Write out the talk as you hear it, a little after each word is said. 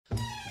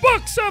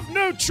Box of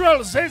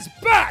Neutrals is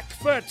back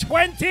for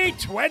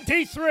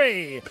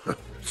 2023.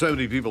 So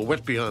many people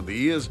wet behind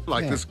the ears,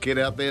 like this kid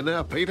out there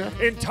now, Peter.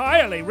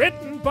 Entirely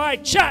written by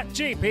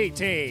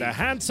ChatGPT, the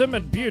handsome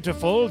and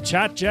beautiful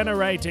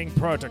chat-generating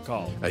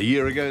protocol. A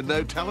year ago,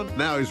 no talent.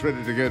 Now he's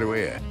ready to go to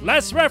air.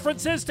 Less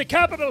references to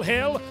Capitol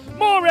Hill,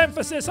 more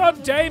emphasis on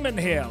Damon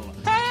Hill.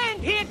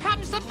 And here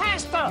comes the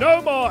pasta.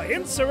 No more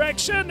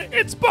insurrection,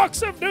 it's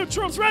Box of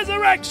Neutrals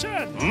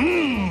Resurrection!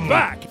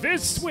 Back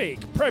this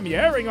week,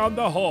 premiering on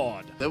The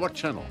Horde. What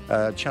channel?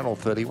 Channel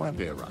 31.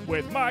 Yeah, right.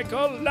 With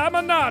Michael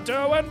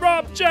Laminato and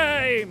Rob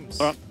James.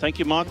 All right, thank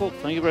you, Michael.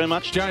 Thank you very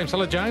much. James,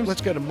 hello, James.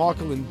 Let's go to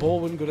Michael in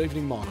Baldwin. Good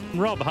evening, Michael.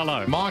 Rob,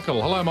 hello.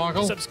 Michael, hello,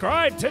 Michael.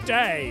 Subscribe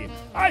today.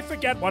 I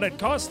forget what it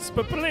costs,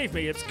 but believe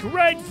me, it's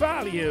great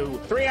value.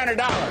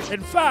 $300. In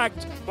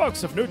fact,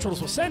 Box of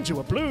Neutrals will send you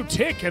a blue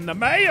tick in the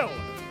mail.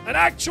 An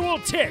actual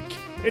tick.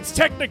 It's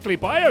technically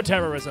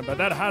bioterrorism, but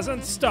that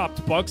hasn't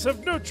stopped Box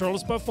of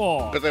Neutrals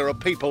before. But there are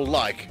people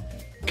like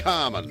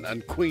Carmen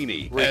and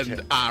Queenie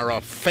and are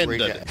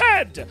offended.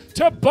 Head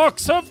to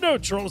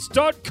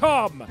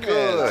boxofneutrals.com.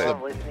 Good.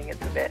 I'm listening it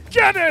to bed.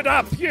 Get it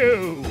up,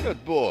 you!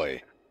 Good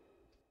boy.